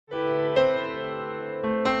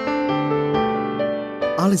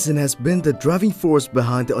Alison has been the driving force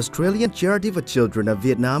behind the Australian Charity for Children of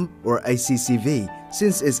Vietnam, or ACCV,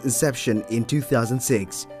 since its inception in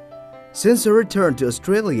 2006. Since her return to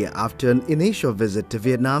Australia after an initial visit to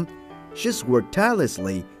Vietnam, she's worked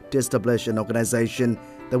tirelessly to establish an organization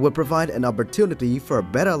that will provide an opportunity for a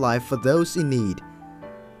better life for those in need.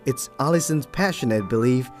 It's Alison's passionate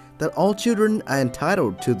belief that all children are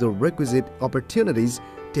entitled to the requisite opportunities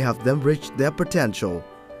to help them reach their potential.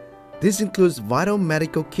 This includes vital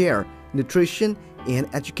medical care, nutrition, and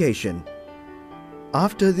education.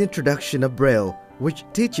 After the introduction of Braille, which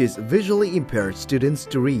teaches visually impaired students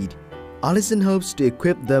to read, Alison hopes to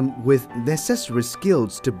equip them with necessary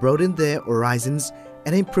skills to broaden their horizons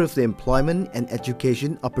and improve their employment and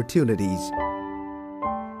education opportunities.